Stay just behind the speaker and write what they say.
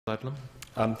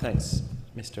Thanks,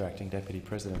 Mr Acting Deputy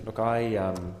President. Look,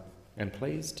 I am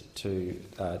pleased to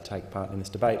take part in this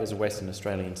debate as a Western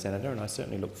Australian senator, and I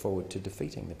certainly look forward to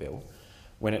defeating the bill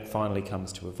when it finally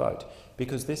comes to a vote,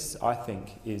 because this, I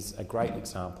think, is a great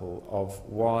example of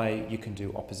why you can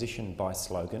do opposition by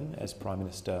slogan, as Prime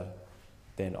Minister,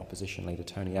 then Opposition Leader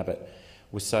Tony Abbott,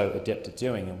 was so adept at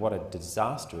doing, and what a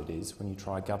disaster it is when you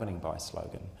try governing by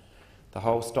slogan. The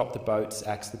whole stop the boats,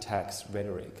 axe the tax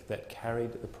rhetoric that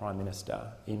carried the Prime Minister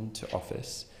into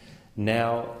office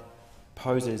now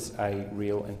poses a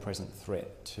real and present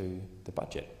threat to the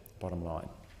budget, bottom line.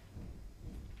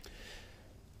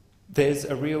 There's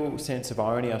a real sense of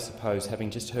irony, I suppose, having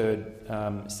just heard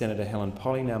Senator Helen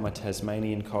Polley, now my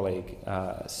Tasmanian colleague,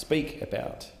 speak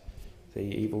about the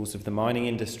evils of the mining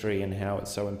industry and how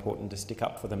it's so important to stick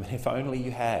up for them. If only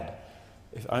you had.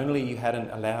 If only you hadn't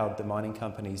allowed the mining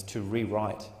companies to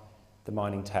rewrite the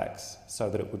mining tax so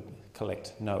that it would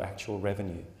collect no actual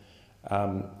revenue.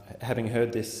 Having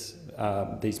heard this,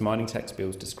 these mining tax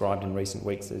bills described in recent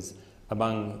weeks as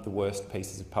among the worst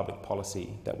pieces of public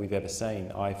policy that we've ever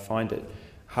seen, I find it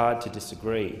hard to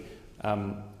disagree,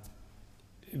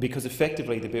 because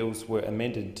effectively the bills were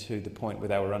amended to the point where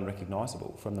they were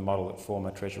unrecognisable from the model that former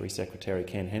Treasury Secretary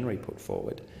Ken Henry put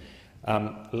forward.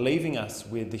 Leaving us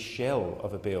with the shell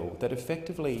of a bill that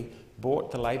effectively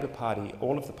bought the Labor Party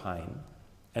all of the pain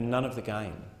and none of the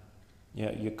gain.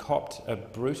 You copped a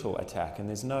brutal attack, and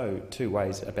there's no two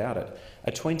ways about it.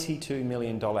 A $22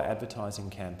 million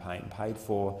advertising campaign paid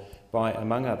for by,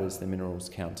 among others, the Minerals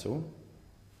Council,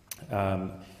 the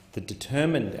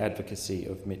determined advocacy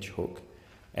of Mitch Hook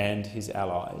and his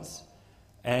allies,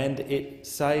 and it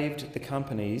saved the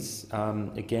companies,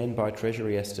 again by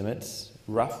Treasury estimates,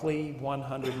 roughly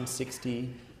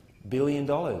 $160 billion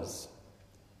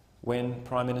when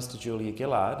Prime Minister Julia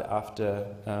Gillard, after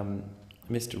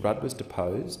Mr Rudd was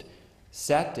deposed,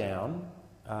 sat down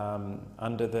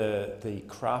under the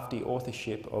crafty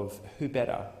authorship of who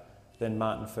better than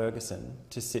Martin Ferguson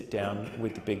to sit down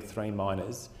with the big three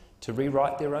miners to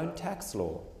rewrite their own tax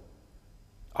law.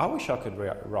 I wish I could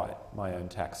write my own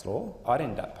tax law. I'd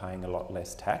end up paying a lot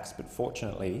less tax, but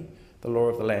fortunately the law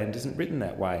of the land isn't written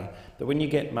that way. But when you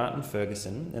get Martin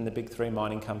Ferguson and the big three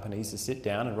mining companies to sit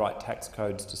down and write tax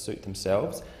codes to suit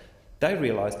themselves, they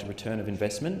realised a return of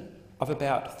investment of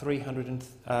about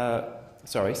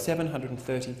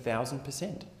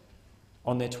 730,000%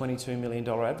 on their $22 million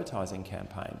advertising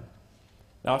campaign.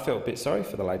 Now, I felt a bit sorry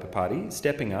for the Labor Party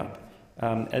stepping up,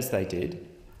 as they did,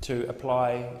 to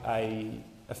apply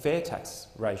a fair tax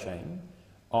regime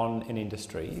on an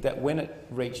industry that, when it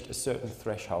reached a certain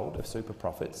threshold of super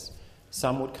profits,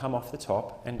 some would come off the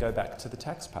top and go back to the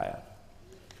taxpayer.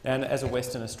 And as a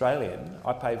Western Australian,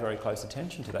 I pay very close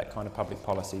attention to that kind of public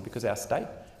policy, because our state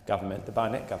government, the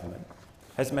Barnett government,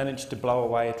 has managed to blow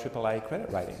away a AAA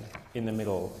credit rating in the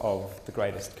middle of the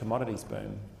greatest commodities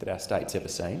boom that our state's ever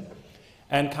seen,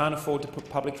 and can't afford to put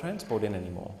public transport in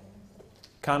anymore,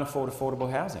 can't afford affordable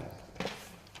housing,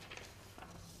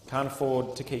 can't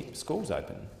afford to keep schools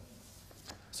open.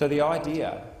 So the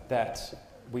idea that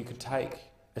we could take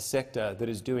a sector that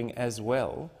is doing as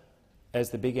well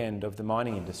as the big end of the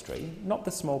mining industry, not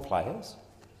the small players,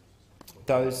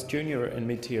 those junior and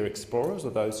mid-tier explorers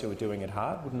or those who are doing it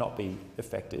hard would not be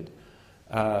affected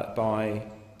by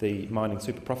the mining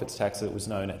super profits tax that was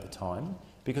known at the time,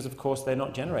 because of course they're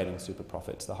not generating super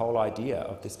profits. The whole idea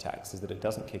of this tax is that it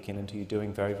doesn't kick in until you're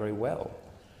doing very, very well.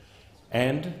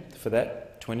 And for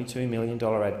that $22 million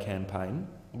ad campaign,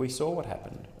 we saw what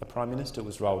happened. A Prime Minister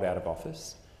was rolled out of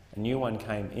office, a new one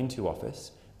came into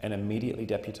office and immediately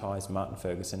deputised Martin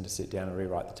Ferguson to sit down and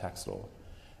rewrite the tax law.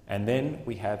 And then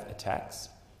we have a tax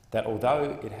that,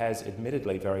 although it has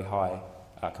admittedly very high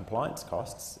compliance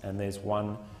costs, and there's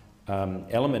one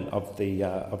element of the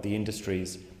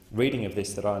industry's reading of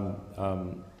this that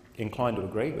I'm inclined to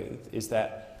agree with, is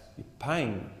that you're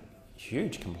paying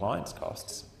huge compliance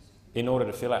costs in order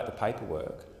to fill out the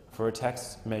paperwork for a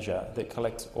tax measure that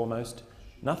collects almost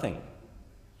nothing.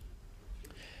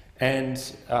 And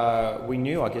we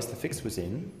knew, I guess, the fix was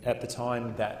in at the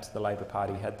time that the Labor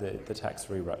Party had the tax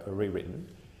rewritten,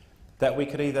 that we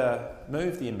could either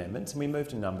move the amendments, and we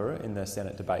moved a number in the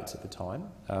Senate debates at the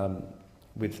time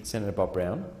with Senator Bob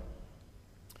Brown,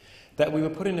 that we were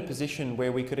put in a position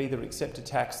where we could either accept a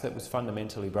tax that was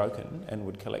fundamentally broken and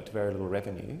would collect very little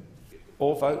revenue,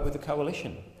 or vote with a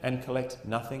coalition and collect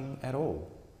nothing at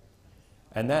all.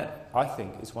 And that, I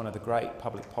think, is one of the great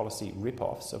public policy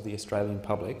rip-offs of the Australian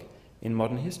public in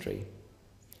modern history.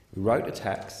 We wrote a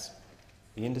tax,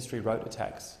 the industry wrote a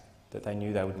tax that they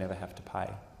knew they would never have to pay.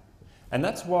 And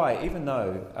that's why, even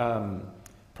though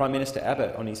Prime Minister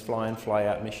Abbott, on his fly-in,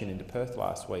 fly-out mission into Perth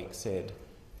last week, said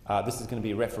this is going to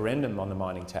be a referendum on the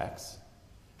mining tax.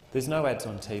 There's no ads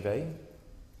on TV.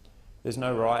 There's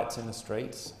no riots in the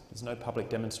streets. There's no public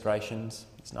demonstrations.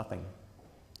 There's nothing,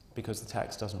 because the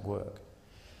tax doesn't work.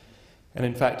 And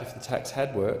in fact, if the tax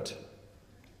had worked,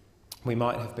 we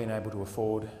might have been able to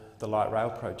afford the light rail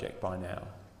project by now.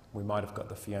 We might have got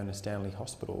the Fiona Stanley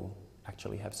Hospital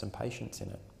actually have some patients in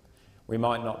it. We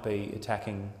might not be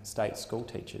attacking state school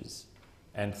teachers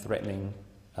and threatening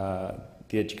the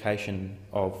education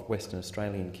of Western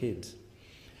Australian kids.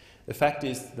 The fact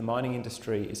is the mining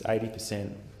industry is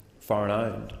 80% foreign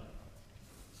owned,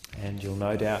 and you'll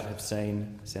no doubt have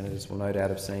seen, senators will no doubt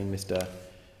have seen Mr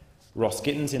Ross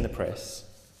Gittins in the press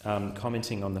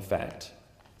commenting on the fact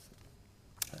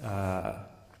that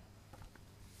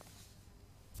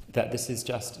this is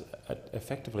just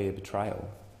effectively a betrayal.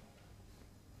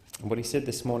 And what he said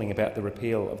this morning about the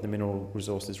repeal of the mineral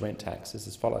resources rent tax is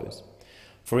as follows.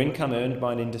 For income earned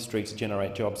by an industry to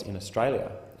generate jobs in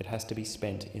Australia, it has to be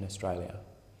spent in Australia.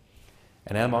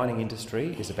 And our mining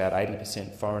industry is about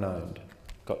 80% foreign owned.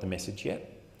 Got the message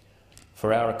yet?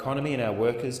 For our economy and our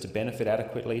workers to benefit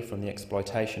adequately from the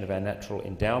exploitation of our natural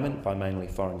endowment by mainly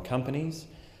foreign companies,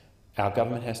 our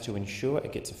government has to ensure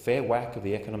it gets a fair whack of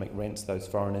the economic rents those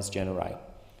foreigners generate.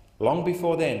 Long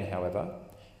before then, however,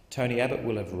 Tony Abbott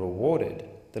will have rewarded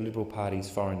the Liberal Party's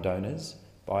foreign donors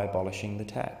by abolishing the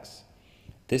tax.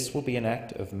 This will be an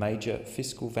act of major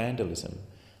fiscal vandalism,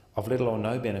 of little or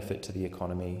no benefit to the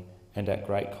economy and at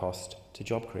great cost to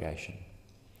job creation.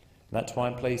 And that's why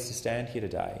I'm pleased to stand here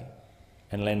today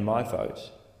and lend my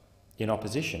vote in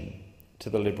opposition to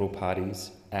the Liberal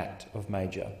Party's act of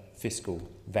major fiscal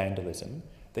vandalism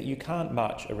that you can't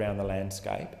march around the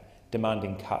landscape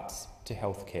demanding cuts to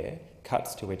healthcare,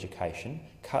 cuts to education,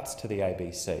 cuts to the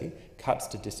ABC, cuts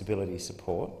to disability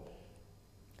support,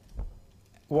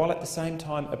 while at the same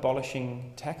time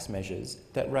abolishing tax measures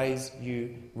that raise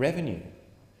you revenue.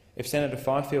 If Senator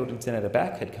Fifield and Senator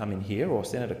Back had come in here, or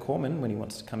Senator Cormann, when he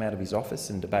wants to come out of his office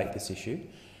and debate this issue,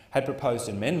 had proposed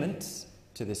amendments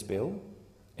to this bill,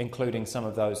 including some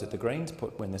of those that the Greens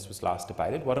put when this was last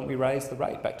debated, why don't we raise the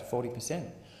rate back to 40%?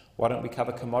 Why don't we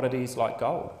cover commodities like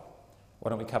gold? Why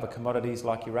don't we cover commodities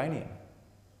like uranium?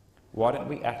 Why don't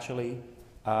we actually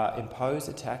impose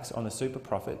a tax on the super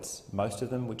profits, most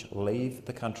of them which leave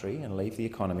the country and leave the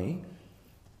economy,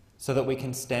 so that we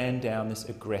can stand down this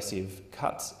aggressive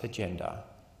cuts agenda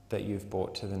that you've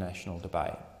brought to the national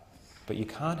debate? But you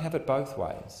can't have it both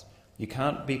ways. You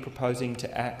can't be proposing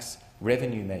to axe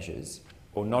revenue measures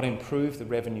or not improve the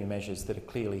revenue measures that are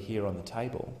clearly here on the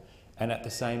table, and at the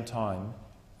same time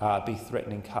be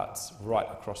threatening cuts right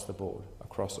across the board,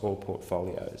 across all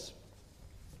portfolios.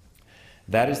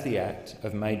 That is the act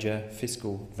of major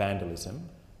fiscal vandalism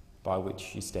by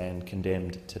which you stand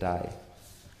condemned today.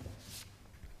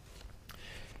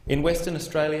 In Western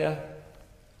Australia,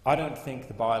 I don't think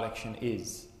the by-election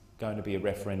is going to be a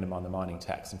referendum on the mining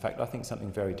tax. In fact, I think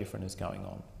something very different is going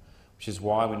on, which is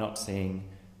why we're not seeing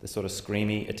the sort of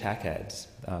screamy attack ads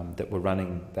that were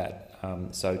running that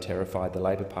so terrified the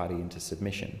Labor Party into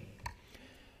submission.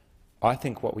 I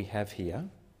think what we have here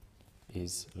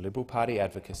is Liberal Party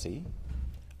advocacy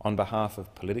on behalf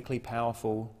of politically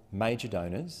powerful major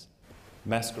donors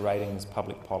masquerading as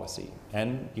public policy.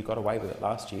 And you got away with it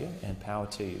last year, and power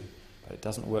to you. But it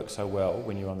doesn't work so well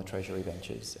when you're on the Treasury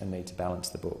benches and need to balance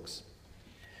the books.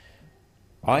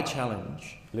 I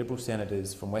challenge Liberal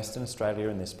senators from Western Australia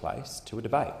in this place to a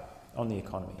debate on the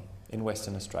economy in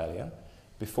Western Australia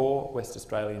before West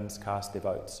Australians cast their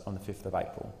votes on the 5th of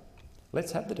April.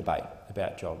 Let's have the debate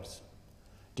about jobs.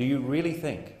 Do you really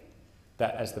think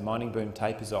that as the mining boom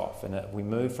tapers off and that we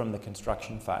move from the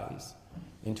construction phase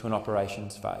into an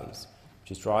operations phase,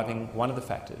 which is driving one of the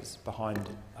factors behind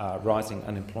rising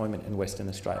unemployment in Western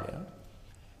Australia,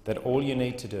 that all you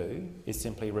need to do is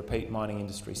simply repeat mining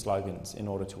industry slogans in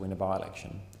order to win a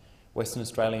by-election? Western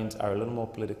Australians are a little more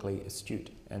politically astute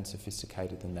and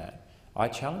sophisticated than that. I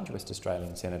challenge West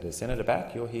Australian senators. Senator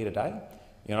Back, you're here today.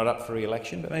 You're not up for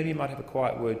re-election, but maybe you might have a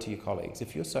quiet word to your colleagues.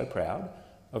 If you're so proud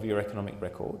of your economic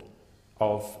record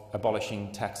of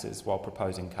abolishing taxes while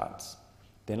proposing cuts,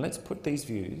 then let's put these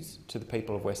views to the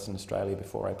people of Western Australia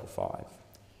before April 5.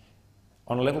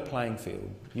 On a level playing field,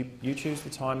 you choose the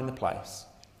time and the place.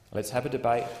 Let's have a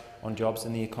debate on jobs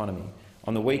and the economy.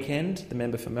 On the weekend, the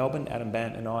member for Melbourne, Adam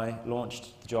Bant, and I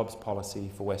launched the jobs policy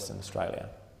for Western Australia.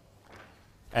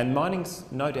 And mining's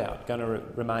no doubt going to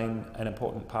remain an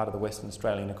important part of the Western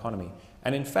Australian economy.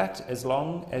 And in fact, as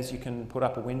long as you can put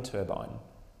up a wind turbine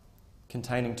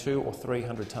containing 200 or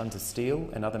 300 tonnes of steel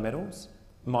and other metals,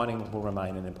 mining will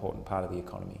remain an important part of the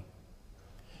economy.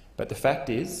 But the fact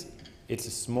is, it's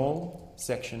a small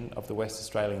section of the West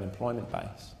Australian employment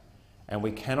base, and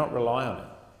we cannot rely on it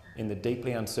in the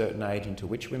deeply uncertain age into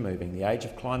which we're moving, the age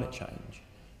of climate change,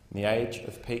 the age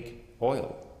of peak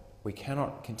oil. We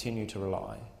cannot continue to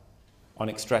rely on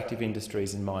extractive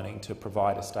industries and mining to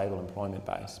provide a stable employment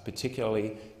base,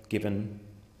 particularly given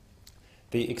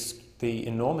the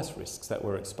enormous risks that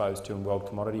we're exposed to in world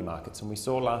commodity markets. And we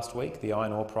saw last week the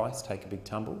iron ore price take a big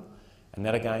tumble, and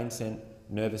that again sent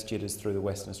nervous jitters through the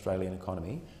Western Australian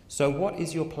economy. So what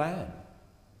is your plan?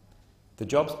 The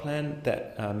jobs plan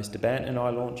that Mr. Bant and I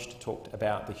launched talked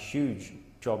about the huge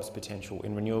jobs potential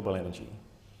in renewable energy.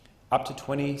 Up to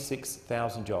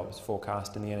 26,000 jobs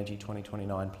forecast in the Energy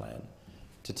 2029 plan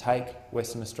to take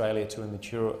Western Australia to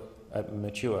a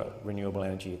mature renewable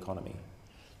energy economy.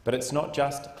 But it's not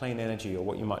just clean energy or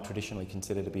what you might traditionally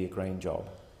consider to be a green job.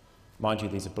 Mind you,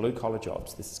 these are blue-collar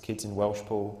jobs. This is kids in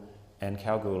Welshpool and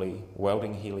Kalgoorlie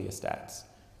welding heliostats.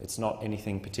 It's not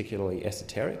anything particularly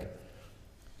esoteric.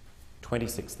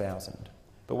 26,000.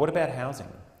 But what about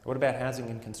housing? What about housing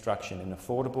and construction in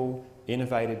affordable,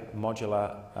 innovative,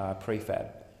 modular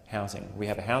prefab housing? We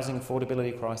have a housing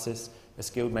affordability crisis, a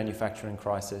skilled manufacturing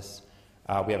crisis.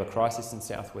 We have a crisis in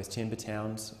southwest timber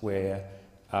towns where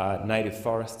native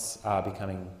forests are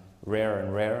becoming rarer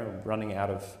and rarer, running out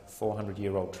of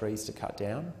 400-year-old trees to cut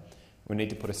down. We need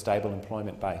to put a stable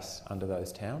employment base under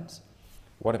those towns.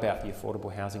 What about the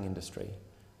affordable housing industry?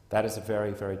 That is a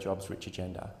very, very jobs-rich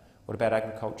agenda. What about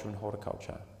agriculture and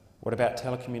horticulture? What about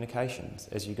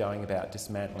telecommunications as you're going about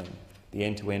dismantling the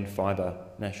end-to-end fibre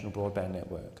national broadband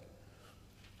network?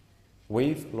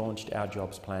 We've launched our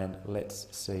jobs plan. Let's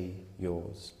see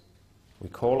yours. We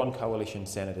call on coalition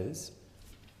senators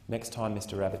next time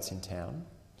Mr. Rabbitt's in town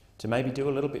to maybe do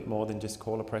a little bit more than just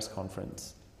call a press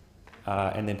conference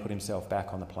and then put himself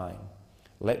back on the plane.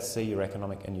 Let's see your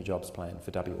economic and your jobs plan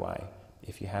for WA,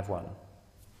 if you have one.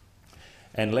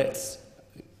 And let's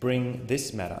bring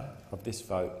this matter of this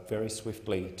vote very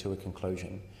swiftly to a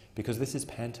conclusion, because this is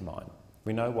pantomime.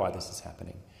 We know why this is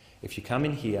happening. If you come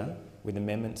in here with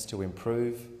amendments to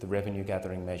improve the revenue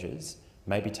gathering measures,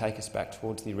 maybe take us back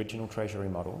towards the original Treasury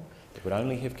model that would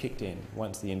only have kicked in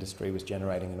once the industry was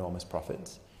generating enormous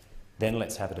profits, then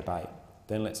let's have a debate.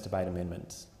 Then let's debate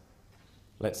amendments.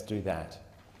 Let's do that.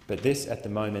 But this, at the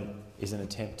moment, is an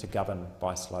attempt to govern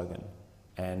by slogan.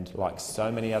 And like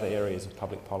so many other areas of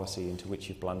public policy into which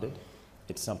you've blundered,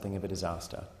 it's something of a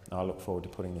disaster. I look forward to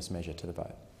putting this measure to the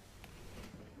vote.